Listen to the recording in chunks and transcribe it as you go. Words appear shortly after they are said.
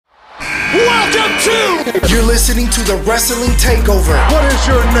Welcome to... You're listening to the Wrestling Takeover. What is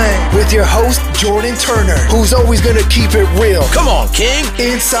your name? With your host, Jordan Turner, who's always gonna keep it real. Come on, King.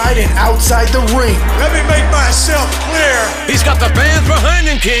 Inside and outside the ring. Let me make myself clear. He's got the fans behind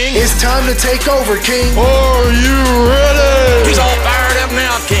him, King. It's time to take over, King. Are you ready? He's all fired up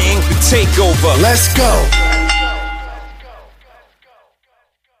now, King. The Takeover. Let's go.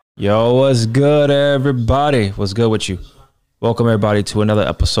 Yo, what's good, everybody? What's good with you? Welcome, everybody, to another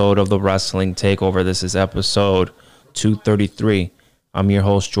episode of the Wrestling Takeover. This is episode 233. I'm your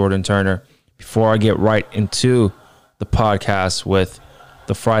host, Jordan Turner. Before I get right into the podcast with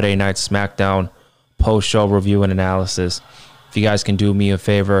the Friday Night SmackDown post-show review and analysis, if you guys can do me a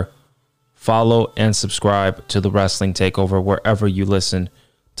favor, follow and subscribe to the Wrestling Takeover wherever you listen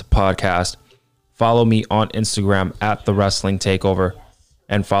to podcasts. Follow me on Instagram at the Wrestling Takeover.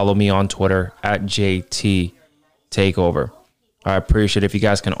 And follow me on Twitter at JT Takeover. I appreciate it if you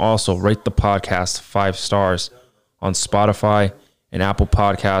guys can also rate the podcast 5 stars on Spotify and Apple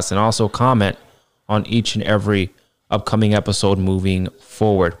Podcasts, and also comment on each and every upcoming episode moving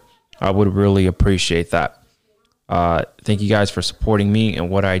forward. I would really appreciate that. Thank you guys for supporting me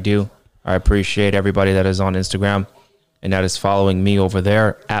and what I do. I appreciate everybody that is on Instagram and that is following me over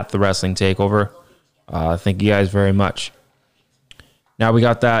there at the Wrestling Takeover. Thank you guys very much. Now we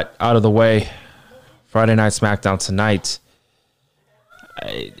got that out of the way. Friday Night SmackDown tonight.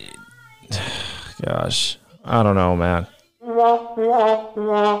 Gosh, I don't know, man.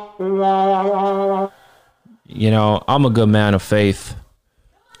 You know, I'm a good man of faith.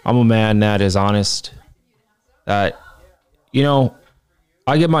 I'm a man that is honest. That, you know,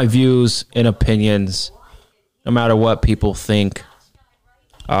 I get my views and opinions no matter what people think.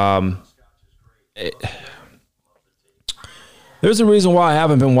 There's a reason why I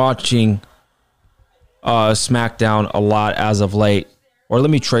haven't been watching SmackDown a lot as of late. Or let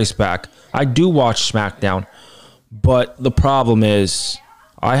me trace back. I do watch SmackDown, but the problem is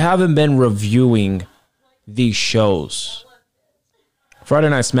I haven't been reviewing these shows. Friday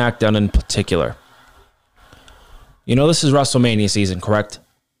Night SmackDown in particular. You know, this is WrestleMania season, correct?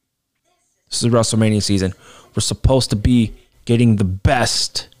 This is WrestleMania season. We're supposed to be getting the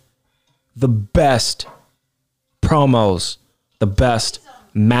best promos, the best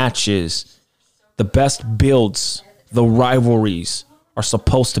matches, the best builds. The rivalries are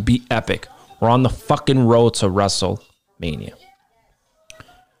supposed to be epic. We're on the fucking road to WrestleMania.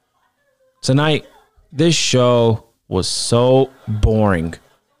 Tonight, this show was so boring.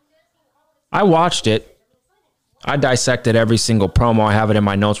 I watched it. I dissected every single promo. I have it in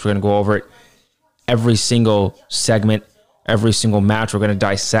my notes. We're going to go over it. Every single segment, every single match. We're going to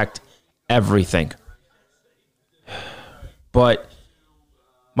dissect everything. But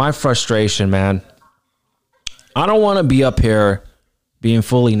my frustration, man, I don't want to be up here being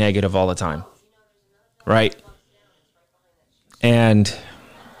fully negative all the time, right? And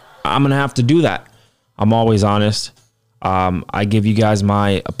I'm going to have to do that. I'm always honest. I give you guys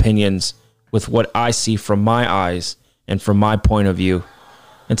my opinions with what I see from my eyes and from my point of view.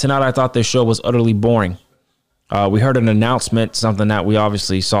 And tonight I thought this show was utterly boring. We heard an announcement, something that we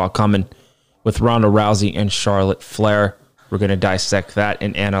obviously saw coming, with Ronda Rousey and Charlotte Flair. We're going to dissect that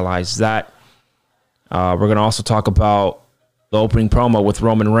and analyze that. We're going to also talk about the opening promo with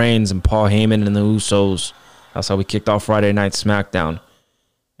Roman Reigns and Paul Heyman and the Usos. That's how we kicked off Friday Night SmackDown.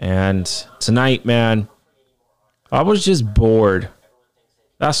 And tonight, man, I was just bored.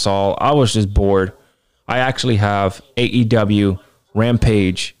 That's all. I was just bored. I actually have AEW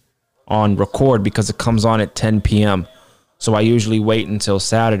Rampage on record because it comes on at 10 p.m. So I usually wait until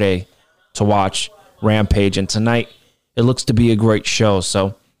Saturday to watch Rampage. And tonight, it looks to be a great show,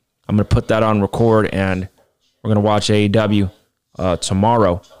 so I'm going to put that on record, and we're going to watch AEW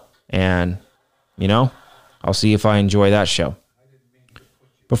tomorrow, and, you know, I'll see if I enjoy that show.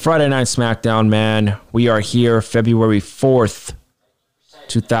 But Friday Night SmackDown, man, we are here February 4th,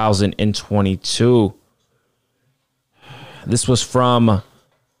 2022. This was from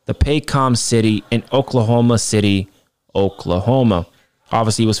the Paycom City in Oklahoma City, Oklahoma.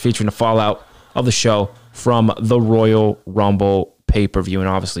 Obviously, it was featuring the fallout of the show from the Royal Rumble pay-per-view, and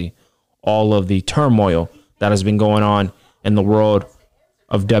obviously all of the turmoil that has been going on in the world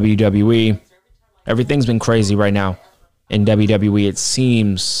of WWE. Everything's been crazy right now in WWE. It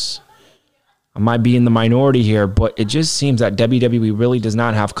seems, I might be in the minority here, but it just seems that WWE really does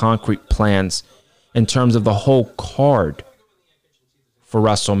not have concrete plans in terms of the whole card for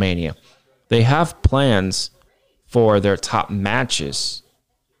WrestleMania. They have plans for their top matches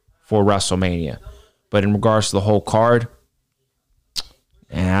for WrestleMania, but in regards to the whole card,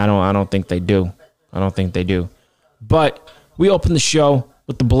 I don't think they do. I don't think they do. But we open the show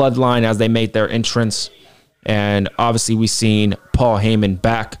with the Bloodline as they made their entrance. And obviously we've seen Paul Heyman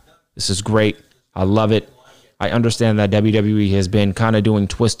back. This is great. I love it. I understand that WWE has been kind of doing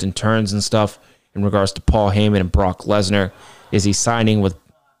twists and turns and stuff in regards to Paul Heyman and Brock Lesnar. Is he signing with,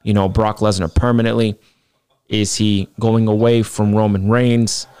 Brock Lesnar permanently? Is he going away from Roman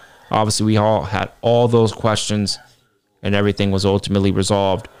Reigns? Obviously, we all had all those questions, and everything was ultimately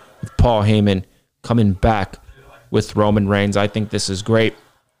resolved with Paul Heyman coming back with Roman Reigns. I think this is great.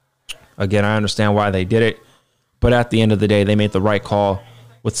 Again, I understand why they did it, but at the end of the day, they made the right call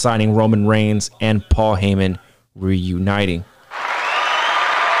with signing Roman Reigns and Paul Heyman reuniting.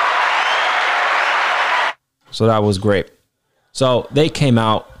 So that was great. So they came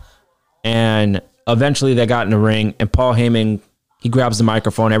out, and eventually they got in the ring, and Paul Heyman, he grabs the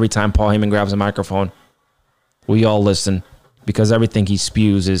microphone. Every time Paul Heyman grabs the microphone, we all listen because everything he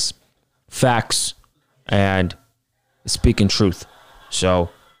spews is facts and speaking truth. So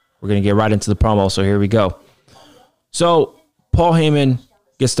we're going to get right into the promo. So here we go. So Paul Heyman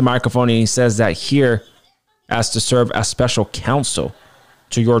gets the microphone and he says that here as to serve as special counsel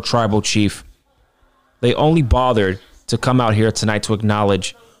to your tribal chief. They only bothered to come out here tonight to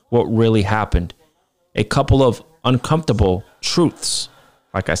acknowledge what really happened. A couple of uncomfortable truths.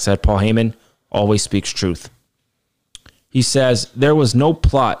 Like I said, Paul Heyman always speaks truth. He says there was no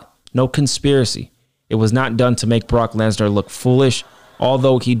plot, no conspiracy. It was not done to make Brock Lesnar look foolish,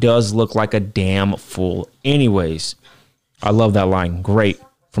 although he does look like a damn fool anyways. I love that line. Great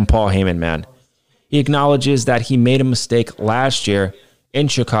from Paul Heyman, man. He acknowledges that he made a mistake last year in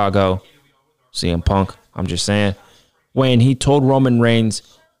Chicago. CM Punk, I'm just saying. When he told Roman Reigns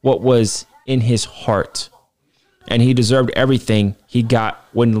what was in his heart. And he deserved everything he got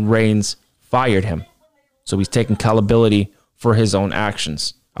when Reigns fired him. So he's taking accountability for his own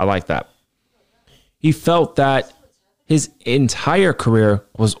actions. I like that. He felt that his entire career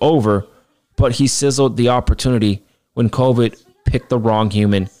was over, but he sizzled the opportunity when COVID picked the wrong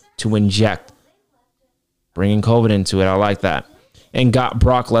human to inject. Bringing COVID into it, I like that. And got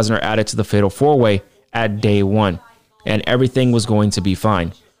Brock Lesnar added to the Fatal 4-Way at day one. And everything was going to be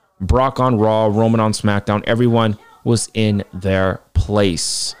fine. Brock on Raw, Roman on SmackDown, everyone was in their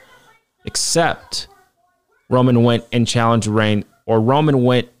place. Except Roman went and challenged Reigns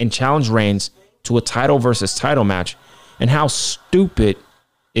to a title versus title match. And how stupid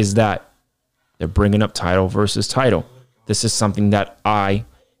is that? They're bringing up title versus title. This is something that I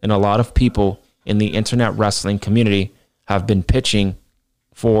and a lot of people in the internet wrestling community have been pitching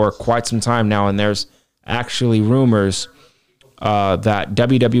for quite some time now. And there's actually rumors that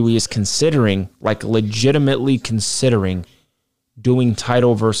WWE is considering, like legitimately considering, doing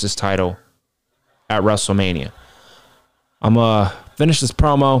title versus title at WrestleMania. I'm going to finish this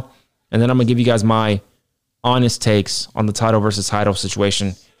promo, and then I'm going to give you guys my honest takes on the title versus title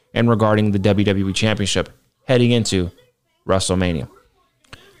situation and regarding the WWE Championship heading into WrestleMania.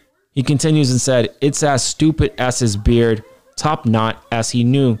 He continues and said, it's as stupid as his beard, top knot, as he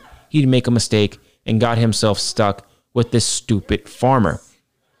knew he'd make a mistake and got himself stuck with this stupid farmer.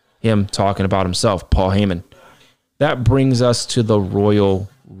 Him talking about himself, Paul Heyman. That brings us to the Royal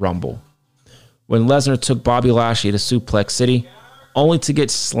Rumble. When Lesnar took Bobby Lashley to Suplex City, only to get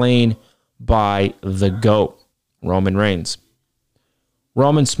slain by the GOAT, Roman Reigns.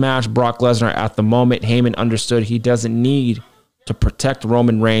 Roman smashed Brock Lesnar at the moment. Heyman understood he doesn't need to protect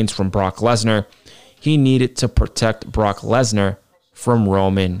Roman Reigns from Brock Lesnar. He needed to protect Brock Lesnar from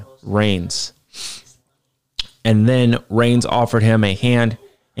Roman Reigns. And then Reigns offered him a hand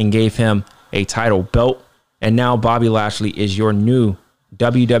and gave him a title belt. And now Bobby Lashley is your new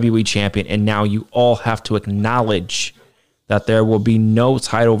WWE champion. And now you all have to acknowledge that there will be no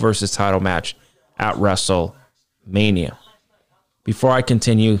title versus title match at WrestleMania. Before I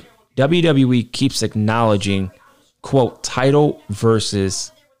continue, WWE keeps acknowledging, quote, title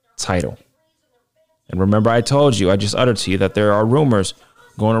versus title. And remember, I told you, I just uttered to you that there are rumors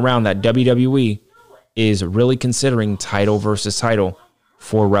going around that WWE is really considering title versus title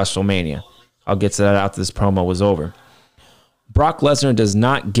for WrestleMania. I'll get to that after this promo is over. Brock Lesnar does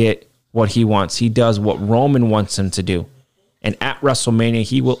not get what he wants. He does what Roman wants him to do. And at WrestleMania,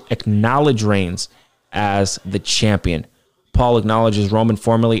 he will acknowledge Reigns as the champion. Paul acknowledges Roman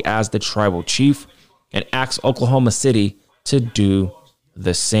formally as the tribal chief and asks Oklahoma City to do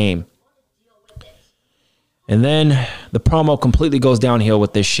the same. And then the promo completely goes downhill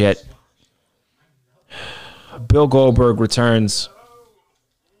with this shit. Bill Goldberg returns.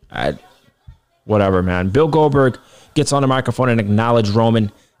 Whatever, man. Bill Goldberg gets on the microphone and acknowledges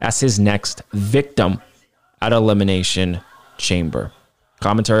Roman as his next victim at Elimination Chamber.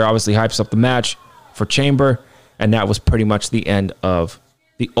 Commentary obviously hypes up the match for Chamber, and that was pretty much the end of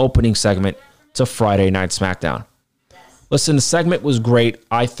the opening segment to Friday Night SmackDown. Listen, the segment was great.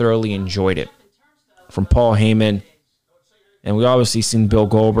 I thoroughly enjoyed it. From Paul Heyman, and we obviously seen Bill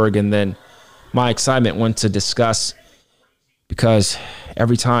Goldberg, and then my excitement went to discuss, because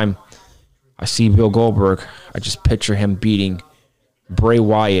every time I see Bill Goldberg, I just picture him beating Bray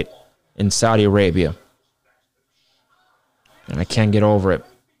Wyatt in Saudi Arabia. And I can't get over it.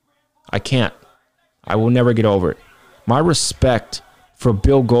 I can't. I will never get over it. My respect for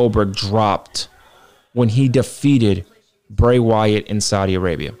Bill Goldberg dropped when he defeated Bray Wyatt in Saudi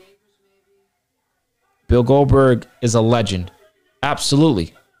Arabia. Bill Goldberg is a legend.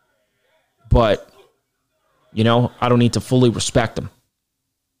 Absolutely. But, I don't need to fully respect him.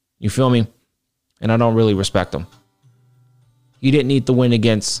 You feel me? And I don't really respect him. He didn't need the win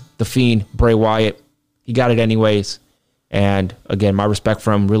against The Fiend, Bray Wyatt. He got it anyways. And again, my respect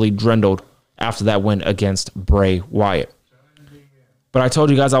for him really dwindled after that win against Bray Wyatt. But I told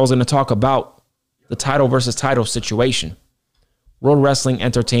you guys I was going to talk about the title versus title situation. World Wrestling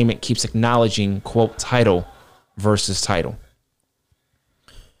Entertainment keeps acknowledging, quote, title versus title.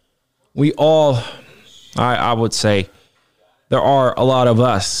 We all, I would say, there are a lot of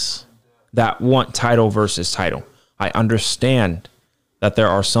us that want title versus title. I understand that there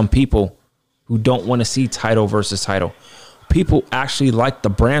are some people who don't want to see title versus title. People actually like the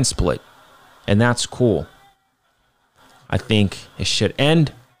brand split, and that's cool. I think it should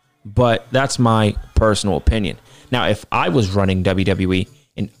end, but that's my personal opinion. Now, if I was running WWE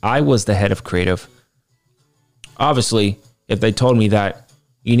and I was the head of creative, obviously, if they told me that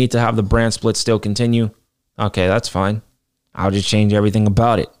you need to have the brand split still continue, okay, that's fine. I'll just change everything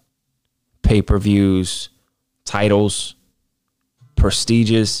about it. Pay-per-views, titles,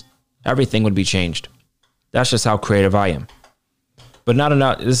 prestiges, everything would be changed. That's just how creative I am. But not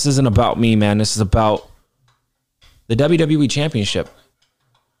enough. This isn't about me, man. This is about the WWE Championship.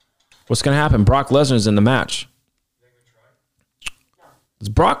 What's going to happen? Brock Lesnar's in the match. Does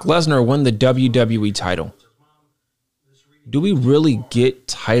Brock Lesnar win the WWE title? Do we really get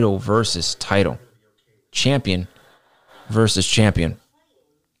title versus title? Champion versus champion.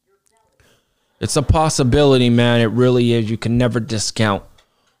 It's a possibility, man. It really is. You can never discount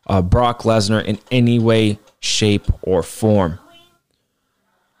Brock Lesnar in any way, shape, or form.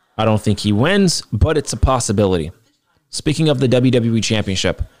 I don't think he wins, but it's a possibility. Speaking of the WWE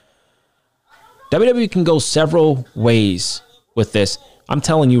Championship, WWE can go several ways with this. I'm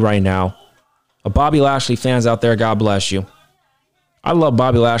telling you right now, Bobby Lashley fans out there, God bless you. I love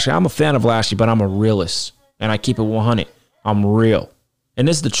Bobby Lashley. I'm a fan of Lashley, but I'm a realist, and I keep it 100. I'm real, and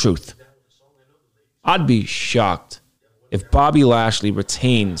this is the truth. I'd be shocked if Bobby Lashley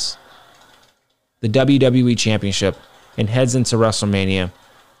retains the WWE Championship and heads into WrestleMania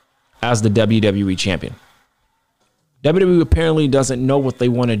as the WWE Champion. WWE apparently doesn't know what they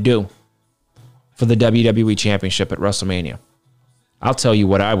want to do for the WWE Championship at WrestleMania. I'll tell you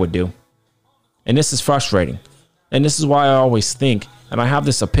what I would do. And this is frustrating. And this is why I always think, and I have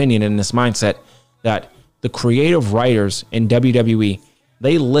this opinion and this mindset, that the creative writers in WWE,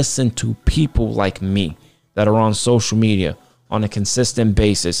 they listen to people like me that are on social media on a consistent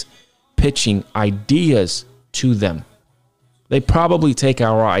basis, pitching ideas to them. They probably take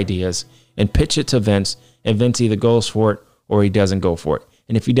our ideas and pitch it to Vince, and Vince either goes for it or he doesn't go for it.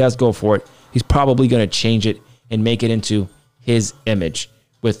 And if he does go for it, he's probably going to change it and make it into his image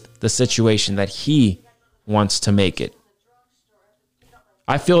with the situation that he wants to make it.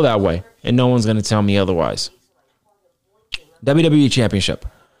 I feel that way, and no one's going to tell me otherwise. WWE Championship.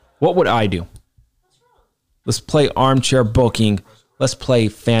 What would I do? Let's play armchair booking. Let's play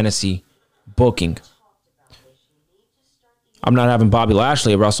fantasy booking. I'm not having Bobby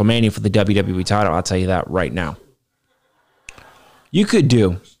Lashley at WrestleMania for the WWE title. I'll tell you that right now. You could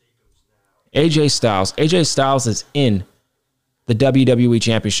do AJ Styles. AJ Styles is in the WWE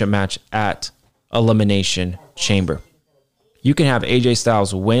Championship match at Elimination Chamber. You can have AJ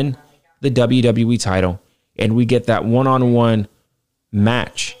Styles win the WWE title, and we get that one-on-one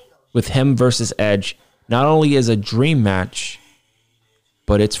match with him versus Edge. Not only is a dream match,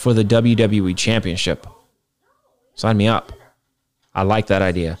 but it's for the WWE Championship. Sign me up. I like that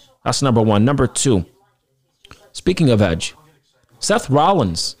idea. That's number one. Number two, speaking of Edge, Seth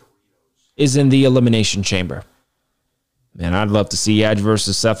Rollins is in the Elimination Chamber. Man, I'd love to see Edge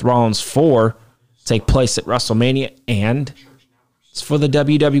versus Seth Rollins 4 take place at WrestleMania, and it's for the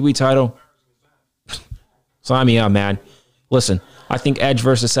WWE title. Sign me up, man. Listen, I think Edge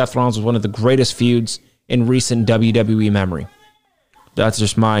versus Seth Rollins was one of the greatest feuds in recent WWE memory. That's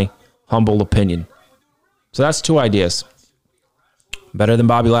just my humble opinion. So that's two ideas. Better than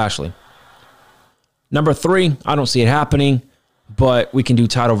Bobby Lashley. Number three, I don't see it happening, but we can do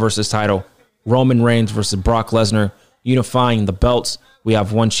title versus title. Roman Reigns versus Brock Lesnar, unifying the belts. We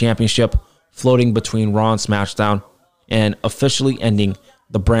have one championship floating between Raw and SmackDown and officially ending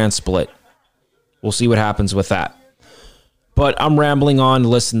the brand split. We'll see what happens with that. But I'm rambling on.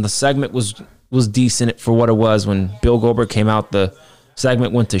 Listen, the segment was decent for what it was. When Bill Goldberg came out, the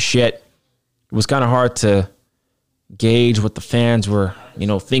segment went to shit. It was kind of hard to gauge what the fans were,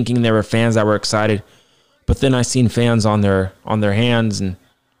 thinking. There were fans that were excited. But then I seen fans on their hands and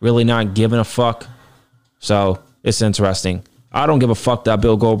really not giving a fuck. So it's interesting. I don't give a fuck that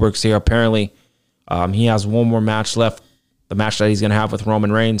Bill Goldberg's here. Apparently, he has one more match left. The match that he's going to have with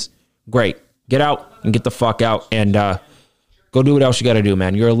Roman Reigns. Great. Get out and get the fuck out and go do what else you got to do,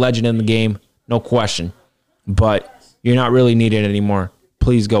 man. You're a legend in the game, no question. But you're not really needed anymore.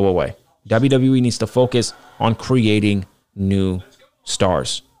 Please go away. WWE needs to focus on creating new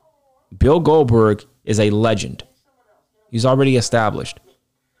stars. Bill Goldberg is a legend. He's already established.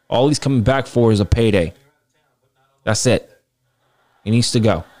 All he's coming back for is a payday. That's it. He needs to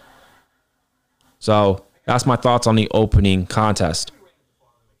go. So that's my thoughts on the opening contest.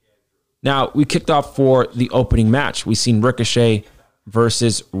 Now, we kicked off for the opening match. We seen Ricochet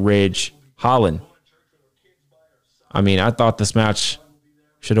versus Ridge Holland. I mean, I thought this match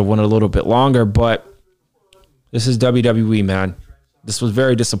should have went a little bit longer, but this is WWE, man. This was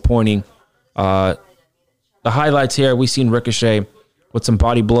very disappointing. The highlights here, we seen Ricochet with some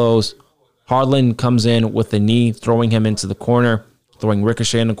body blows. Holland comes in with a knee, throwing him into the corner, throwing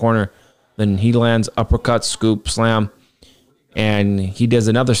Ricochet in the corner. Then he lands uppercut, scoop, slam, and he does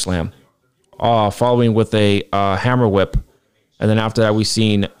another slam, following with a hammer whip. And then after that, we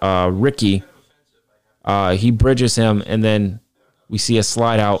seen Ricky. He bridges him, and then we see a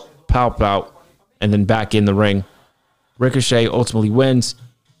slide out, palp out, and then back in the ring. Ricochet ultimately wins.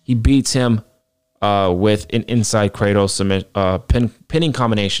 He beats him with an inside cradle pinning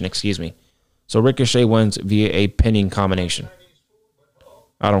combination, excuse me. So Ricochet wins via a pinning combination.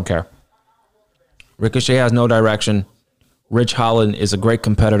 I don't care. Ricochet has no direction. Ridge Holland is a great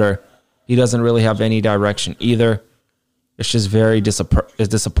competitor. He doesn't really have any direction either. It's just very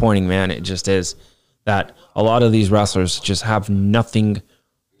disappointing, man. It just is that a lot of these wrestlers just have nothing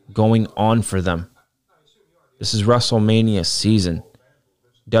going on for them. This is WrestleMania season.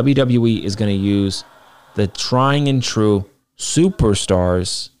 WWE is going to use the trying and true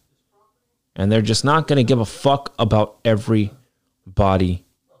superstars, and they're just not going to give a fuck about everybody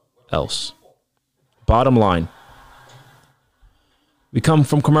else. Bottom line, we come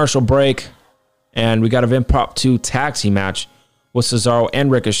from commercial break, and we got an impromptu tag team match with Cesaro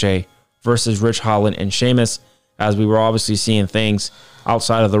and Ricochet versus Ridge Holland and Sheamus, as we were obviously seeing things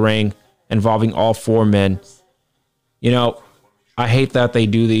outside of the ring involving all four men. I hate that they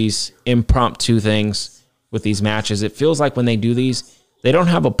do these impromptu things with these matches. It feels like when they do these, they don't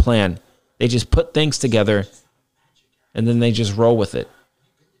have a plan. They just put things together, and then they just roll with it.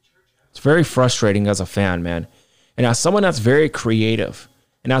 It's very frustrating as a fan, man. And as someone that's very creative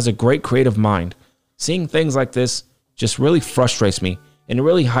and has a great creative mind, seeing things like this just really frustrates me. And it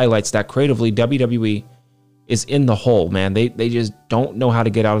really highlights that creatively WWE is in the hole, man. They just don't know how to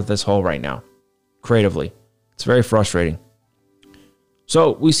get out of this hole right now. Creatively. It's very frustrating.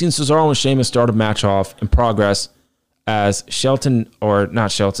 So we've seen Cesaro and Sheamus start a match off in progress as Sheamus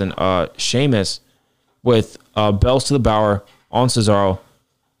with bells to the Bower on Cesaro.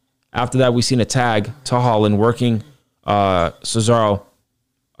 After that, we've seen a tag to Holland working Cesaro.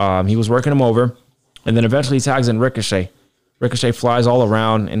 He was working him over, and then eventually he tags in Ricochet. Ricochet flies all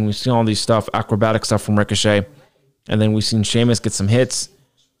around, and we've seen all these acrobatic stuff from Ricochet. And then we've seen Sheamus get some hits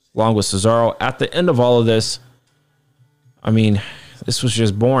along with Cesaro. At the end of all of this, I mean, this was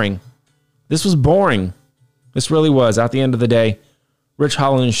just boring. This was boring. This really was. At the end of the day, Ridge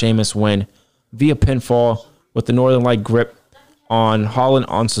Holland and Sheamus win via pinfall with the Northern Light grip on Holland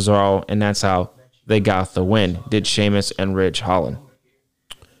on Cesaro, and that's how they got the win, did Sheamus and Ridge Holland.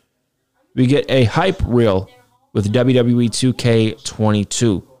 We get a hype reel with WWE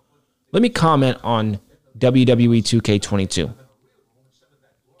 2K22. Let me comment on WWE 2K22.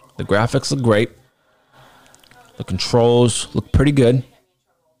 The graphics look great. The controls look pretty good.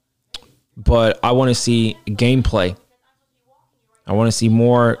 But I want to see gameplay. I want to see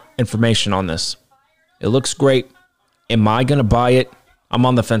more information on this. It looks great. Am I going to buy it? I'm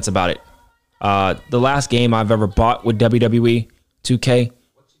on the fence about it. The last game I've ever bought with WWE 2K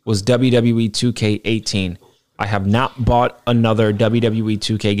was WWE 2K18. I have not bought another WWE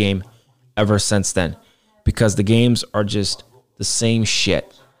 2K game ever since then because the games are just the same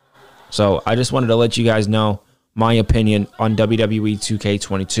shit. So I just wanted to let you guys know my opinion on WWE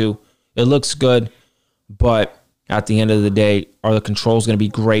 2K22. It looks good, but at the end of the day, are the controls going to be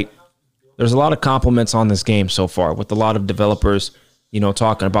great? There's a lot of compliments on this game so far with a lot of developers,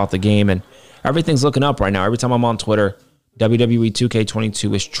 talking about the game, and everything's looking up right now. Every time I'm on Twitter, WWE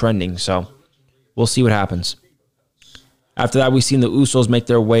 2K22 is trending, so we'll see what happens. After that, we've seen the Usos make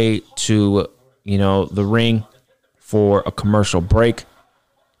their way to, the ring for a commercial break.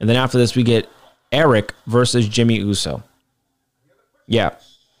 And then after this, we get Eric versus Jimmy Uso. Yeah,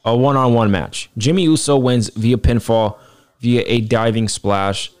 a one-on-one match. Jimmy Uso wins via pinfall, via a diving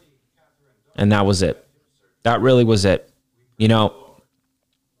splash, and that was it. That really was it.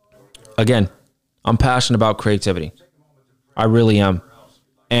 Again, I'm passionate about creativity. I really am.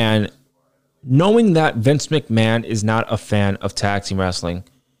 And knowing that Vince McMahon is not a fan of tag team wrestling,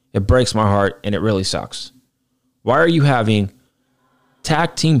 it breaks my heart and it really sucks. Why are you having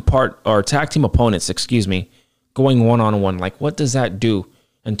tag team opponents, going one-on-one? Like, what does that do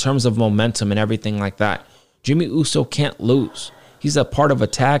in terms of momentum and everything like that? Jimmy Uso can't lose. He's a part of a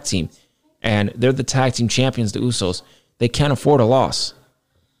tag team, and they're the tag team champions, the Usos. They can't afford a loss.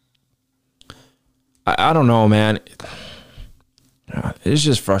 I don't know, man. It's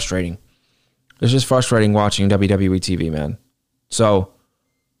just frustrating. It's just frustrating watching WWE TV, man. So,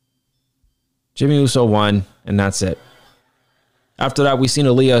 Jimmy Uso won, and that's it. After that, we've seen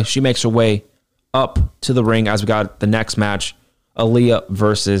Aaliyah. She makes her way up to the ring as we got the next match, Aaliyah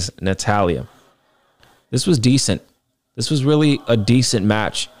versus Natalya. This was decent. This was really a decent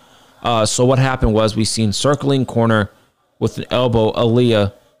match. So what happened was we seen circling corner with an elbow,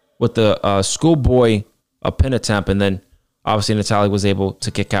 Aaliyah with the schoolboy pin attempt, and then obviously Natalya was able to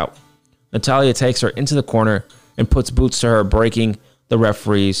kick out. Natalya takes her into the corner and puts boots to her, breaking the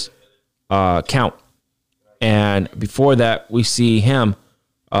referee's count. And before that, we see her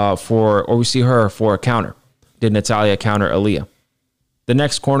for a counter. Did Natalya counter Aaliyah? The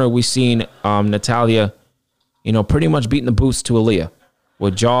next corner, we seen Natalya, pretty much beating the boots to Aaliyah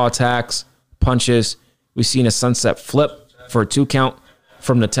with jaw attacks, punches. We've seen a sunset flip for a 2 count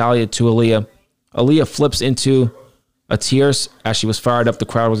from Natalya to Aaliyah. Aaliyah flips into a tierce as she was fired up. The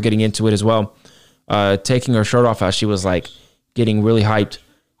crowd was getting into it as well, taking her shirt off as she was getting really hyped.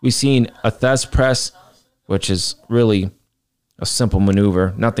 We've seen a Thez press, which is really a simple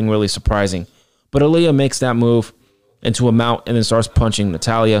maneuver, nothing really surprising. But Aaliyah makes that move into a mount and then starts punching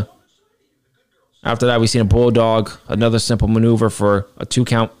Natalya. After that, we've seen a bulldog, another simple maneuver for a 2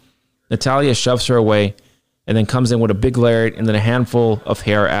 count. Natalya shoves her away and then comes in with a big lariat and then a handful of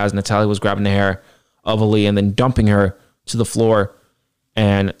hair as Natalya was grabbing the hair of Aaliyah and then dumping her to the floor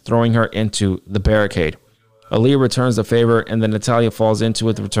and throwing her into the barricade. Aaliyah returns the favor, and then Natalya falls into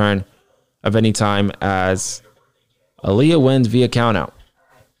it the return of any time as Aaliyah wins via countout.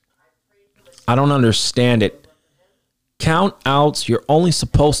 I don't understand it. Countouts, you're only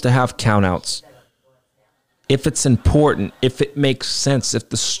supposed to have countouts if it's important, if it makes sense, if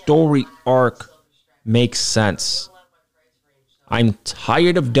the story arc makes sense. I'm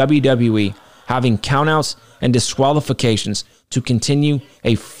tired of WWE having countouts and disqualifications to continue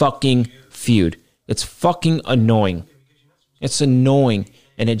a fucking feud. It's fucking annoying. It's annoying,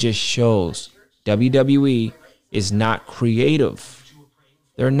 and it just shows WWE is not creative.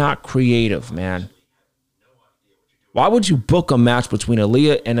 They're not creative, man. Why would you book a match between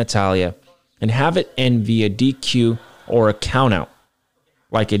Aaliyah and Natalya and have it end via DQ or a countout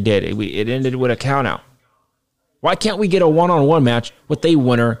like it did? It ended with a countout. Why can't we get a one-on-one match with a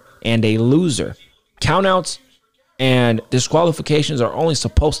winner and a loser? Countouts and disqualifications are only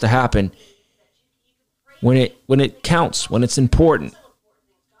supposed to happen when it counts, when it's important.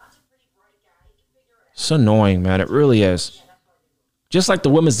 It's annoying, man. It really is. Just like the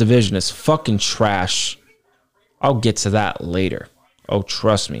women's division is fucking trash. I'll get to that later. Oh,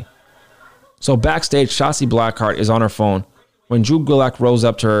 trust me. So backstage, Shotzi Blackheart is on her phone when Drew Gulak rolls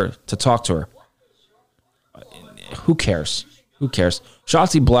up to her to talk to her. Who cares? Who cares?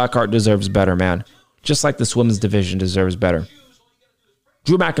 Shotzi Blackheart deserves better, man. Just like this women's division deserves better.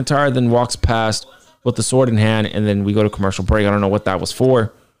 Drew McIntyre then walks past with the sword in hand, and then we go to commercial break. I don't know what that was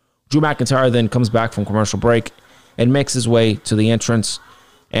for. Drew McIntyre then comes back from commercial break and makes his way to the entrance,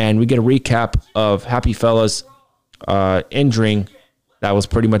 and we get a recap of Happy Fellas injuring that was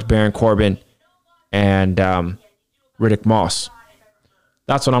pretty much Baron Corbin and Riddick Moss.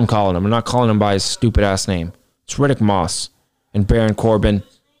 That's what I'm calling him. I'm not calling him by his stupid-ass name. It's Riddick Moss and Baron Corbin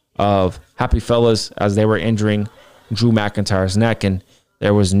of Happy Fellas as they were injuring Drew McIntyre's neck, and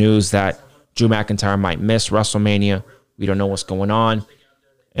there was news that Drew McIntyre might miss WrestleMania. We don't know what's going on.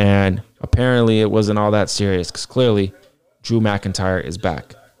 And apparently it wasn't all that serious because clearly Drew McIntyre is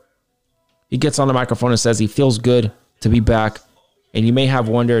back. He gets on the microphone and says he feels good to be back. And you may have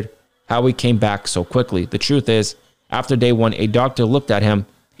wondered, how he came back so quickly. The truth is, after day one, a doctor looked at him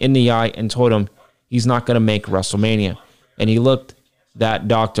in the eye and told him he's not going to make WrestleMania. And he looked that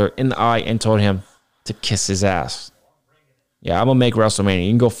doctor in the eye and told him to kiss his ass. Yeah, I'm going to make WrestleMania.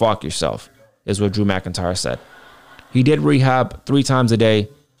 You can go fuck yourself, is what Drew McIntyre said. He did rehab 3 times a day,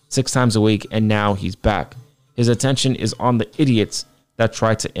 6 times a week, and now he's back. His attention is on the idiots that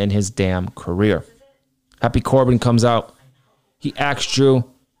tried to end his damn career. Happy Corbin comes out. He asked Drew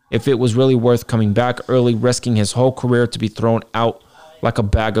if it was really worth coming back early, risking his whole career to be thrown out like a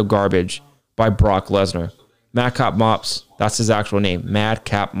bag of garbage by Brock Lesnar. Madcap Moss, that's his actual name,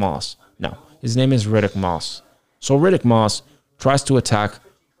 Madcap Moss. No, his name is Riddick Moss. So Riddick Moss tries to attack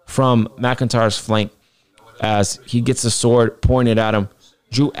from McIntyre's flank as he gets the sword pointed at him.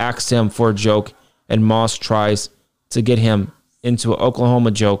 Drew asks him for a joke, and Moss tries to get him into an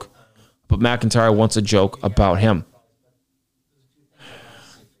Oklahoma joke, but McIntyre wants a joke about him.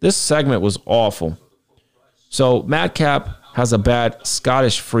 This segment was awful. So Madcap has a bad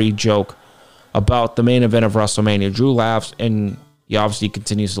Scottish free joke about the main event of WrestleMania. Drew laughs, and he obviously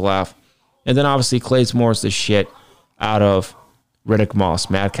continues to laugh. And then obviously Claymores the shit out of Riddick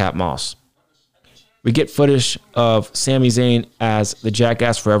Moss, Madcap Moss. We get footage of Sami Zayn as the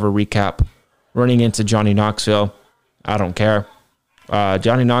Jackass Forever recap running into Johnny Knoxville. I don't care.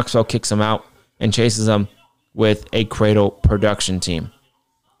 Johnny Knoxville kicks him out and chases him with a Cradle production team.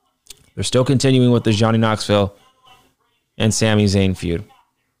 They're still continuing with the Johnny Knoxville and Sami Zayn feud.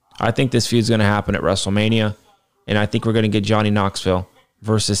 I think this feud is going to happen at WrestleMania, and I think we're going to get Johnny Knoxville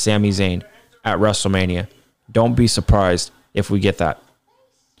versus Sami Zayn at WrestleMania. Don't be surprised if we get that.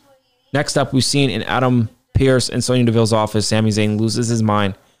 Next up, we've seen in Adam Pearce and Sonya Deville's office, Sami Zayn loses his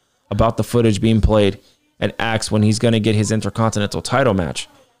mind about the footage being played and asks when he's going to get his Intercontinental title match.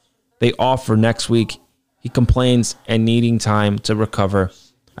 They offer next week. He complains and needing time to recover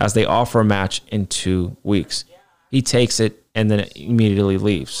as they offer a match in 2 weeks. He takes it and then immediately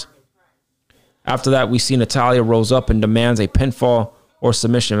leaves. After that, we see Natalya rose up and demands a pinfall or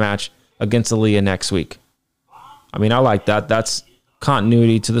submission match against Aaliyah next week. I mean, I like that. That's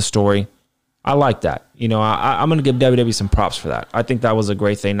continuity to the story. I like that. You know, I'm going to give WWE some props for that. I think that was a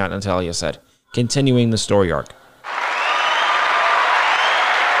great thing that Natalya said. Continuing the story arc.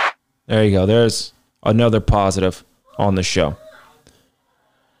 There you go. There's another positive on the show.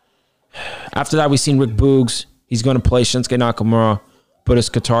 After that, we've seen Rick Boogs. He's going to play Shinsuke Nakamura, but his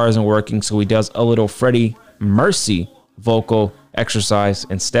guitar isn't working, so he does a little Freddie Mercy vocal exercise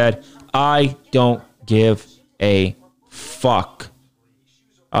instead. I don't give a fuck.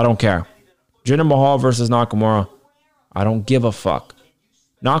 I don't care. Jinder Mahal versus Nakamura. I don't give a fuck.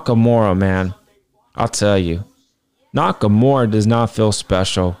 Nakamura, man. I'll tell you. Nakamura does not feel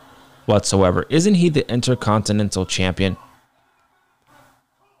special whatsoever. Isn't he the Intercontinental Champion?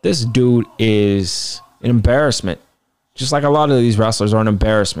 This dude is an embarrassment. Just like a lot of these wrestlers are an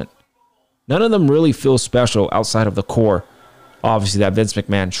embarrassment. None of them really feel special outside of the core, obviously, that Vince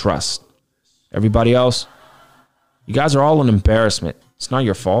McMahon trusts. Everybody else, you guys are all an embarrassment. It's not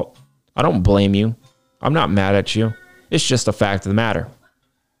your fault. I don't blame you. I'm not mad at you. It's just a fact of the matter.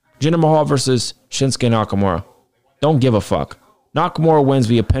 Jinder Mahal versus Shinsuke Nakamura. Don't give a fuck. Nakamura wins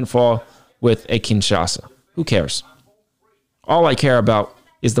via pinfall with a Kinshasa. Who cares? All I care about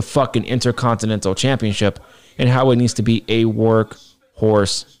is the fucking Intercontinental Championship and how it needs to be a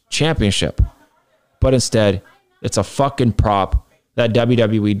workhorse championship. But instead, it's a fucking prop that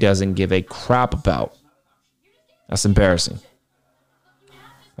WWE doesn't give a crap about. That's embarrassing.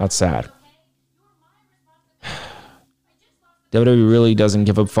 That's sad. WWE really doesn't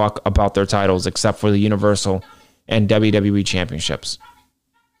give a fuck about their titles except for the Universal and WWE Championships.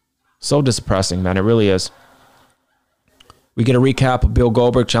 So depressing, man. It really is. We get a recap of Bill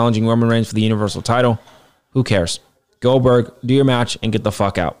Goldberg challenging Roman Reigns for the Universal title. Who cares? Goldberg, do your match and get the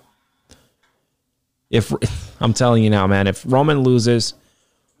fuck out. I'm telling you now, man, if Roman loses,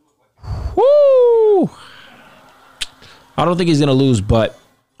 whoo! I don't think he's going to lose, but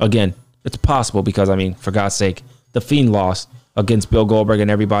again, it's possible because, I mean, for God's sake, The Fiend lost against Bill Goldberg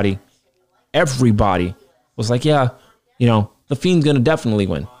and everybody was like, yeah, you know, The Fiend's going to definitely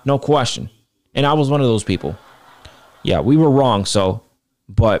win. No question. And I was one of those people. Yeah, we were wrong,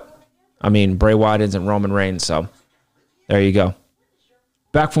 but, I mean, Bray Wyatt isn't Roman Reigns, so there you go.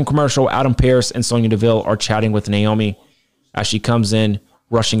 Back from commercial, Adam Pearce and Sonya Deville are chatting with Naomi as she comes in,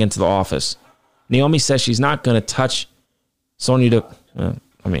 rushing into the office. Naomi says she's not going to touch Sonya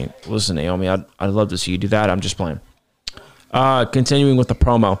listen, Naomi, I'd love to see you do that. I'm just playing. Continuing with the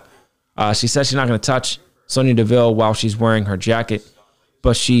promo. She says she's not going to touch Sonya Deville while she's wearing her jacket,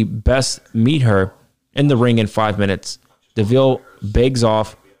 but she best meet her in the ring in 5 minutes. Deville begs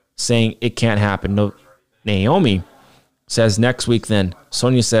off, saying it can't happen. No, Naomi says next week then.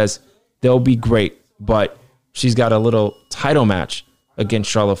 Sonya says they'll be great, but she's got a little title match against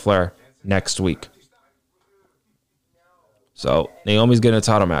Charlotte Flair next week. So Naomi's getting a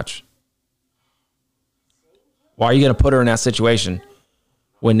title match. Why are you going to put her in that situation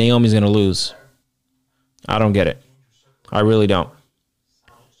when Naomi's going to lose? I don't get it. I really don't.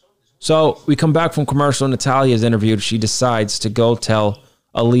 So we come back from commercial. Natalya is interviewed. She decides to go tell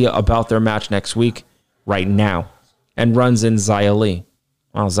Aaliyah about their match next week right now and runs in Xia Li.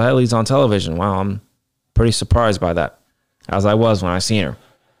 Wow, Xia Li's on television. Wow, I'm pretty surprised by that, as I was when I seen her.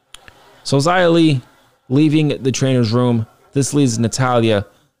 So Xia Li leaving the trainer's room. This leads Natalya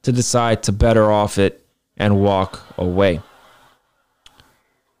to decide to better off it and walk away.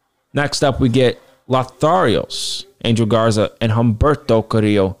 Next up, we get Lotharios, Angel Garza, and Humberto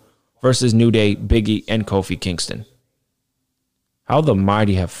Carrillo versus New Day, Big E, and Kofi Kingston. How the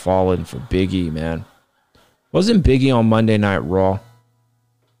mighty have fallen for Big E, man. Wasn't Big E on Monday Night Raw?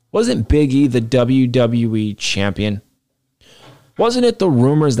 Wasn't Big E the WWE champion? Wasn't it the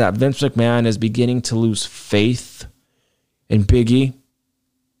rumors that Vince McMahon is beginning to lose faith in Big E?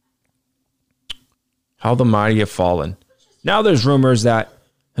 How the mighty have fallen. Now there's rumors that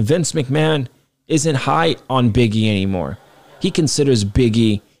Vince McMahon isn't high on Big E anymore. He considers Big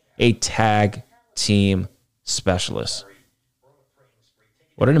E a tag team specialist.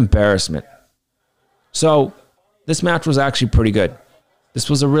 What an embarrassment. So, this match was actually pretty good. This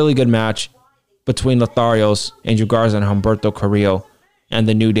was a really good match between Lotharios, Angel Garza, and Humberto Carrillo, and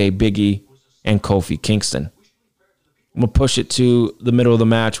the New Day, Big E, and Kofi Kingston. I'm going to push it to the middle of the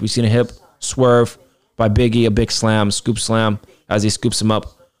match. We've seen a hip swerve by Big E, a big slam, scoop slam, as he scoops him up.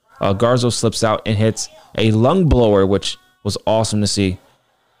 Garza slips out and hits a lung blower, which was awesome to see.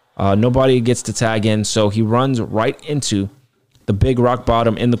 Nobody gets to tag in, so he runs right into the big rock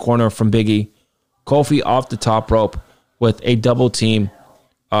bottom in the corner from Big E. Kofi off the top rope with a double team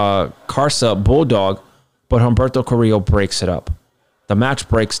Carsa Bulldog, but Humberto Carrillo breaks it up. The match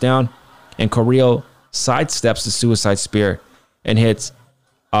breaks down, and Carrillo sidesteps the suicide spear and hits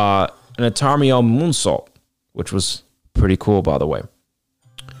an Atarmio moonsault, which was pretty cool, by the way.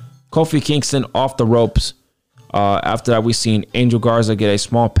 Kofi Kingston off the ropes. After that, we seen Angel Garza get a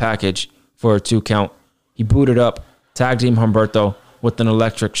small package for a 2 count. He booted up, tagged him Humberto with an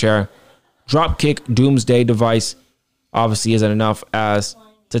electric chair. Dropkick Doomsday device obviously isn't enough as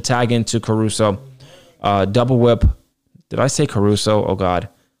to tag into Caruso. Double whip. Did I say Caruso? Oh, God.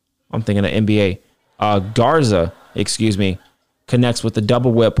 I'm thinking of NBA. Garza, connects with the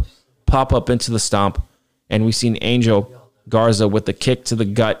double whip, pop up into the stomp, and we've seen Angel Garza with the kick to the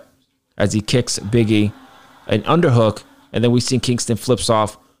gut as he kicks Big E. An underhook, and then we've seen Kingston flips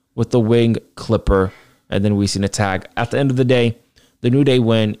off with the wing clipper, and then we've seen a tag. At the end of the day, the New Day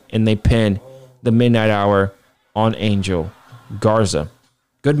win, and they pin the Midnight Hour on Angel Garza.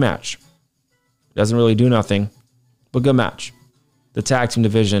 Good match. Doesn't really do nothing, but good match. The tag team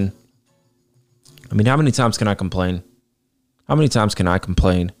division. I mean, how many times can I complain? How many times can I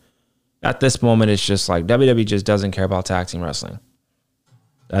complain? At this moment, it's just like WWE just doesn't care about tag team wrestling.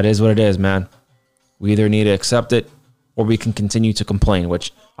 That is what it is, man. We either need to accept it or we can continue to complain,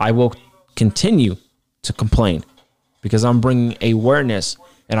 which I will continue to complain because I'm bringing awareness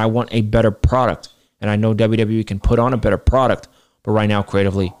and I want a better product. And I know WWE can put on a better product, but right now,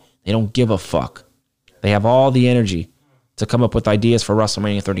 creatively, they don't give a fuck. They have all the energy to come up with ideas for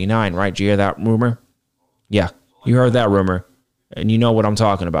WrestleMania 39, right? Did you hear that rumor? Yeah, you heard that rumor, and you know what I'm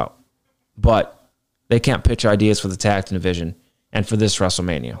talking about. But they can't pitch ideas for the tag team division and for this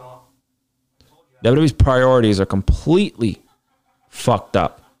WrestleMania. WWE's priorities are completely fucked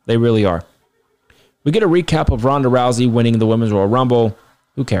up. They really are. We get a recap of Ronda Rousey winning the Women's Royal Rumble.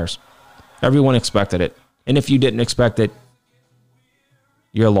 Who cares? Everyone expected it. And if you didn't expect it,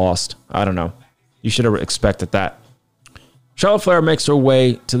 you're lost. I don't know. You should have expected that. Charlotte Flair makes her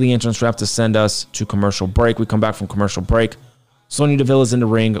way to the entrance ramp to send us to commercial break. We come back from commercial break. Sonya Deville is in the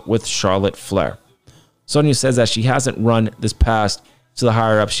ring with Charlotte Flair. Sonya says that she hasn't run this past to the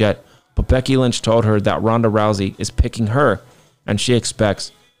higher-ups yet, but Becky Lynch told her that Ronda Rousey is picking her, and she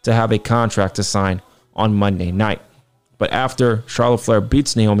expects to have a contract to sign on Monday night. But after Charlotte Flair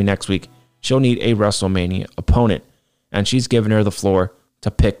beats Naomi next week, she'll need a WrestleMania opponent, and she's given her the floor to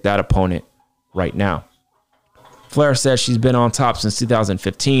pick that opponent right now. Flair says she's been on top since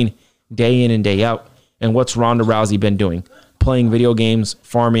 2015, day in and day out. And what's Ronda Rousey been doing? Playing video games,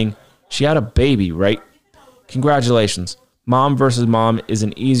 farming. She had a baby, right? Congratulations. Mom versus mom is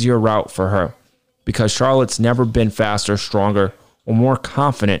an easier route for her because Charlotte's never been faster, stronger, or more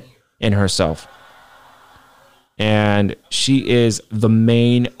confident in herself. And she is the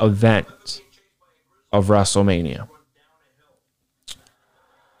main event of WrestleMania.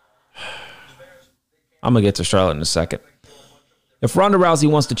 I'm going to get to Charlotte in a second. If Ronda Rousey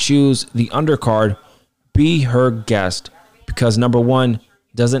wants to choose the undercard, be her guest, because number one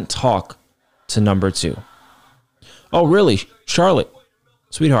doesn't talk to number two. Oh, really? Charlotte,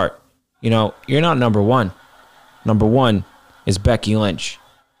 sweetheart, you're not number one. Number one is Becky Lynch.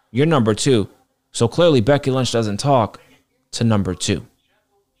 You're number two. So clearly Becky Lynch doesn't talk to number two.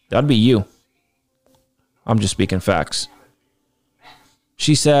 That'd be you. I'm just speaking facts.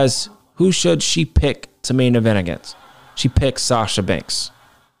 She says, who should she pick to main event against? She picks Sasha Banks.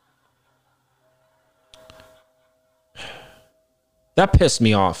 That pissed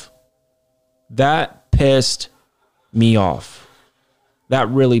me off. That pissed me off. That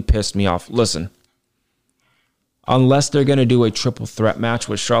really pissed me off. Listen. Unless they're going to do a triple threat match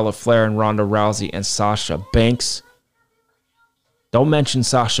with Charlotte Flair and Ronda Rousey and Sasha Banks, don't mention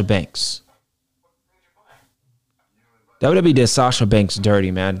Sasha Banks. WWE did Sasha Banks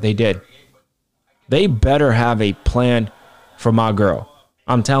dirty, man. They did. They better have a plan for my girl.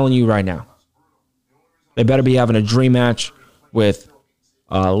 I'm telling you right now. They better be having a dream match with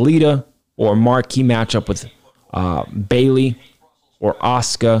Lita, or a marquee matchup with Bayley or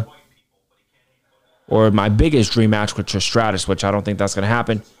Asuka. Or my biggest dream match with Trish Stratus, which I don't think that's going to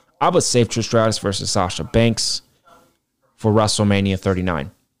happen. I would save Trish Stratus versus Sasha Banks for WrestleMania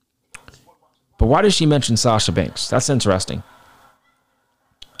 39. But why does she mention Sasha Banks? That's interesting.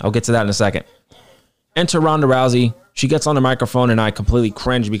 I'll get to that in a second. Enter Ronda Rousey. She gets on the microphone and I completely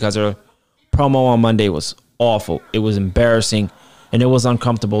cringe because her promo on Monday was awful. It was embarrassing and it was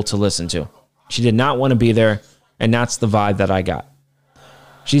uncomfortable to listen to. She did not want to be there, and that's the vibe that I got.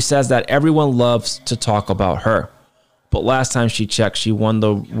 She says that everyone loves to talk about her. But last time she checked, she won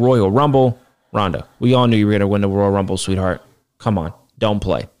the Royal Rumble. Ronda, we all knew you were going to win the Royal Rumble, sweetheart. Come on, don't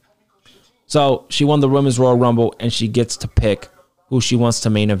play. So she won the Women's Royal Rumble, and she gets to pick who she wants to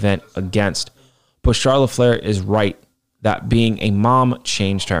main event against. But Charlotte Flair is right that being a mom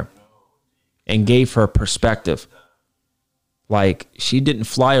changed her and gave her perspective. Like, she didn't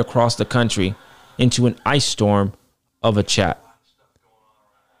fly across the country into an ice storm of a chat.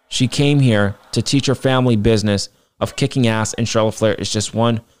 She came here to teach her family business of kicking ass, and Charlotte Flair is just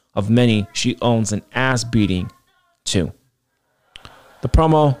one of many she owns an ass beating too. This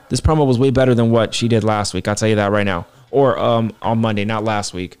promo was way better than what she did last week. I'll tell you that right now. Or on Monday, not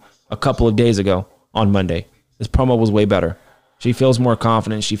last week. A couple of days ago on Monday. This promo was way better. She feels more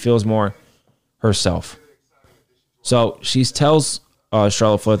confident. She feels more herself. So she tells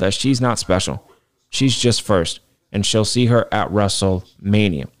Charlotte Flair that she's not special. She's just first. And she'll see her at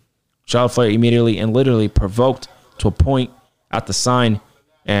WrestleMania. Charlotte Flair immediately and literally provoked to a point at the sign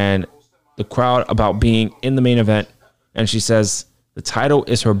and the crowd about being in the main event. And she says the title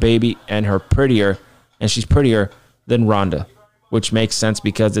is her baby and she's prettier than Ronda, which makes sense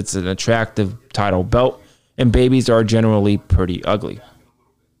because it's an attractive title belt and babies are generally pretty ugly.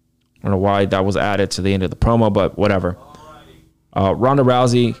 I don't know why that was added to the end of the promo, but whatever. Ronda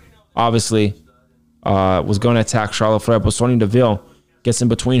Rousey obviously was going to attack Charlotte Flair, but Sonya Deville gets in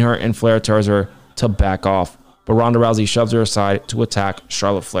between her and Flair tells her to back off. But Ronda Rousey shoves her aside to attack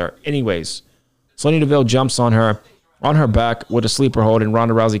Charlotte Flair. Anyways, Sonya Deville jumps on her back with a sleeper hold, and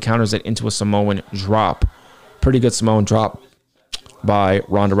Ronda Rousey counters it into a Samoan drop. Pretty good Samoan drop by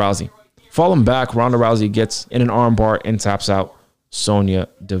Ronda Rousey. Falling back, Ronda Rousey gets in an armbar and taps out Sonya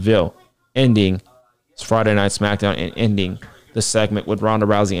Deville, ending Friday Night SmackDown and ending the segment with Ronda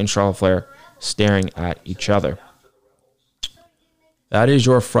Rousey and Charlotte Flair staring at each other. That is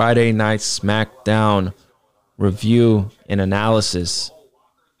your Friday Night SmackDown review and analysis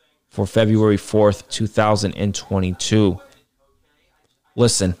for February 4th, 2022.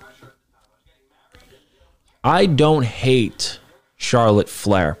 Listen, I don't hate Charlotte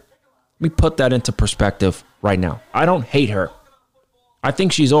Flair. Let me put that into perspective right now. I don't hate her. I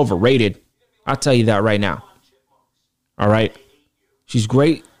think she's overrated. I'll tell you that right now. All right? She's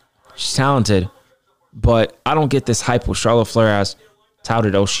great. She's talented. But I don't get this hype with Charlotte Flair as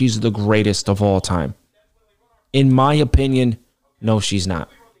touted, oh, she's the greatest of all time. In my opinion, no, she's not.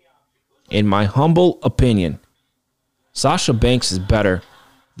 In my humble opinion, Sasha Banks is better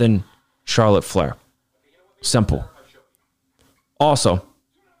than Charlotte Flair. Simple. Also,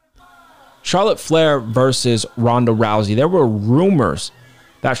 Charlotte Flair versus Ronda Rousey. There were rumors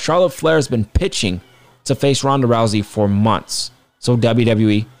that Charlotte Flair has been pitching to face Ronda Rousey for months. So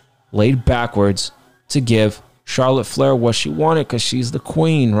WWE laid backwards to give Charlotte Flair what she wanted because she's the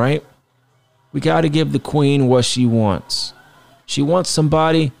queen, right? We got to give the queen what she wants. She wants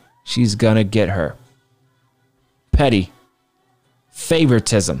somebody, she's going to get her. petty.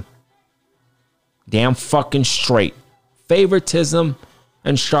 Favoritism. Damn fucking straight. Favoritism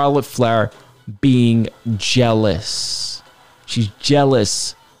and Charlotte Flair being jealous. She's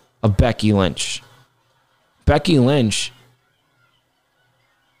jealous of Becky Lynch. Becky Lynch.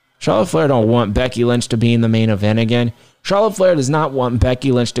 Charlotte Flair don't want Becky Lynch to be in the main event again. Charlotte Flair does not want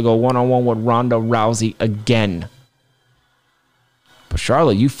Becky Lynch to go one-on-one with Ronda Rousey again. But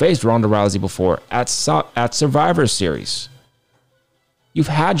Charlotte, you faced Ronda Rousey before at Survivor Series. You've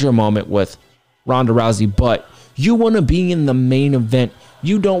had your moment with Ronda Rousey, but you want to be in the main event.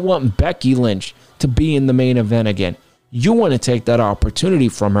 You don't want Becky Lynch to be in the main event again. You want to take that opportunity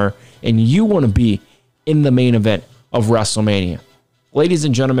from her, and you want to be in the main event of WrestleMania. Ladies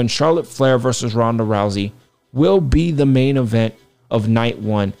and gentlemen, Charlotte Flair versus Ronda Rousey will be the main event of night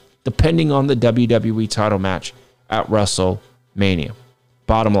one, depending on the WWE title match at WrestleMania.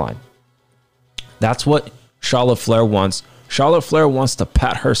 Bottom line, that's what Charlotte Flair wants. Charlotte Flair wants to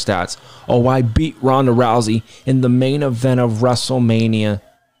pat her stats. Oh, I beat Ronda Rousey in the main event of WrestleMania.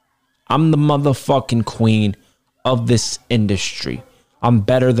 I'm the motherfucking queen of this industry. I'm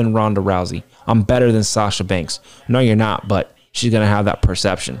better than Ronda Rousey. I'm better than Sasha Banks. No, you're not, but she's going to have that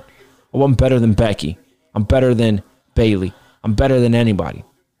perception. Oh, I'm better than Becky. I'm better than Bayley. I'm better than anybody.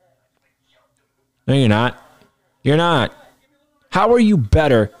 No, you're not. You're not. How are you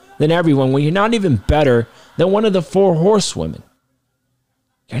better than everyone when you're not even better than one of the 4 horsewomen?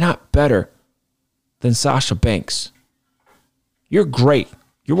 You're not better than Sasha Banks. You're great.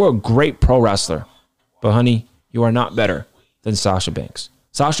 You're a great pro wrestler. But honey, you are not better than Sasha Banks.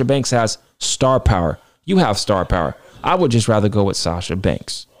 Sasha Banks has star power. You have star power. I would just rather go with Sasha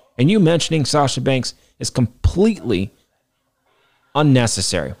Banks. And you mentioning Sasha Banks is completely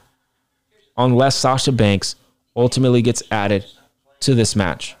unnecessary unless Sasha Banks ultimately gets added to this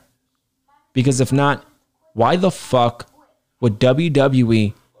match. Because if not, why the fuck would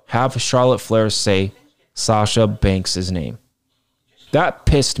WWE have Charlotte Flair say Sasha Banks' name? That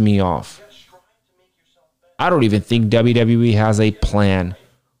pissed me off. I don't even think WWE has a plan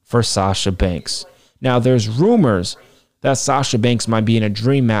for Sasha Banks. Now, there's rumors that Sasha Banks might be in a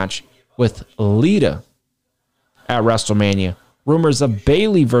dream match with Lita at WrestleMania. Rumors of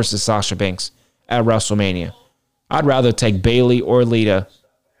Bayley versus Sasha Banks at WrestleMania. I'd rather take Bayley or Lita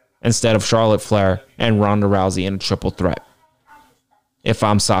instead of Charlotte Flair and Ronda Rousey in a triple threat if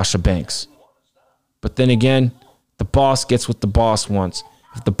I'm Sasha Banks. But then again, the boss gets what the boss wants.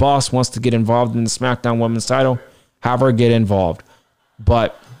 If the boss wants to get involved in the SmackDown Women's title, have her get involved.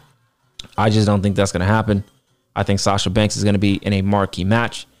 But I just don't think that's going to happen. I think Sasha Banks is going to be in a marquee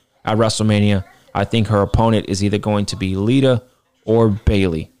match at WrestleMania. I think her opponent is either going to be Lita or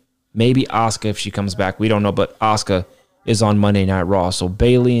Bayley. Maybe Asuka if she comes back. We don't know, but Asuka is on Monday Night Raw. So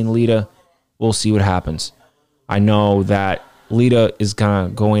Bayley and Lita, we'll see what happens. I know that Lita is kind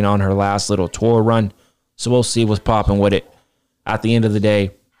of going on her last little tour run, so we'll see what's popping with it. At the end of the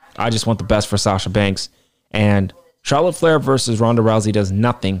day, I just want the best for Sasha Banks. And Charlotte Flair versus Ronda Rousey does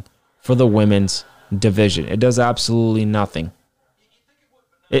nothing for the women's division. It does absolutely nothing.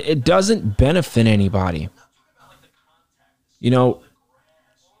 It doesn't benefit anybody. You know,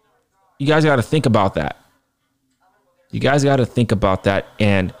 you guys got to think about that. You guys got to think about that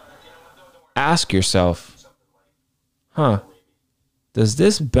and ask yourself, does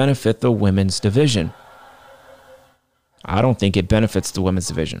this benefit the women's division? I don't think it benefits the women's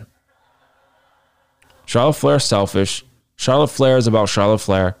division. Charlotte Flair is selfish. Charlotte Flair is about Charlotte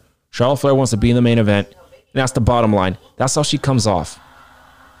Flair. Charlotte Flair wants to be in the main event. And that's the bottom line. That's how she comes off.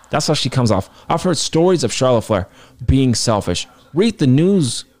 That's how she comes off. I've heard stories of Charlotte Flair being selfish. Read the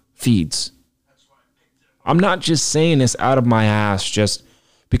news feeds. I'm not just saying this out of my ass just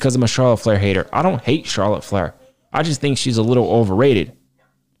because I'm a Charlotte Flair hater. I don't hate Charlotte Flair. I just think she's a little overrated.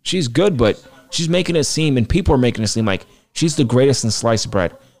 She's good, but she's making it seem, and people are making it seem like she's the greatest in sliced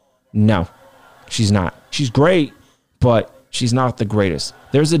bread. No, she's not. She's great, but she's not the greatest.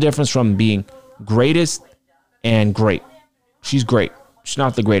 There's a difference from being greatest and great. She's great. She's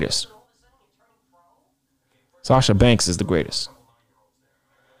not the greatest. Sasha Banks is the greatest.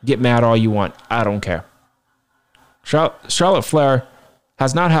 Get mad all you want. I don't care. Charlotte Flair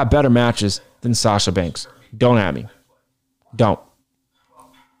has not had better matches than Sasha Banks. Don't at me. Don't.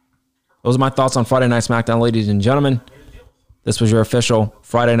 Those are my thoughts on Friday Night SmackDown, ladies and gentlemen. This was your official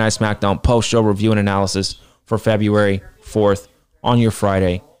Friday Night SmackDown post-show review and analysis for February 4th on your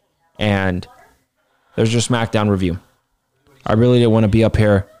Friday. And there's your SmackDown review. I really didn't want to be up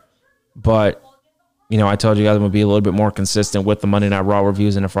here, but, you know, I told you guys I'm going to be a little bit more consistent with the Monday Night Raw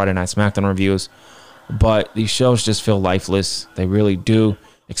reviews and the Friday Night SmackDown reviews. But these shows just feel lifeless. They really do,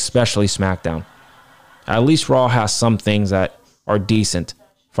 especially SmackDown. At least Raw has some things that are decent.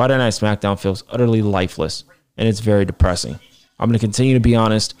 Friday Night SmackDown feels utterly lifeless, and it's very depressing. I'm going to continue to be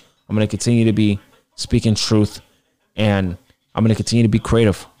honest. I'm going to continue to be speaking truth, and I'm going to continue to be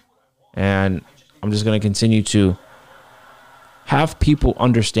creative. And I'm just going to continue to have people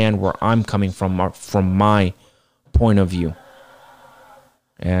understand where I'm coming from my point of view.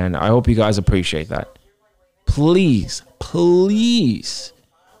 And I hope you guys appreciate that. Please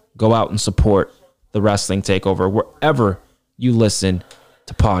go out and support the Wrestling Takeover wherever you listen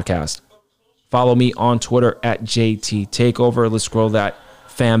to podcasts. Follow me on Twitter at JT Takeover. Let's grow that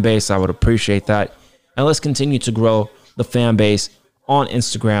fan base. I would appreciate that. And let's continue to grow the fan base on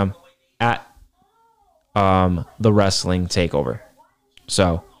Instagram at the Wrestling Takeover.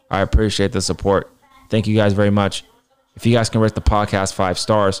 So I appreciate the support. Thank you guys very much. If you guys can rate the podcast 5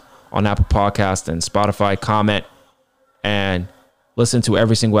 stars on Apple Podcasts and Spotify, comment and listen to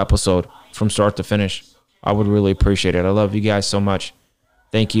every single episode from start to finish, I would really appreciate it. I love you guys so much.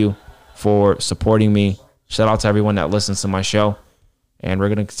 Thank you for supporting me. Shout out to everyone that listens to my show. And we're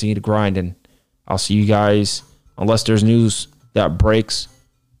going to continue to grind. And I'll see you guys, unless there's news that breaks,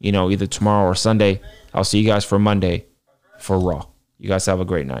 either tomorrow or Sunday. I'll see you guys for Monday for Raw. You guys have a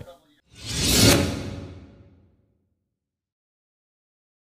great night.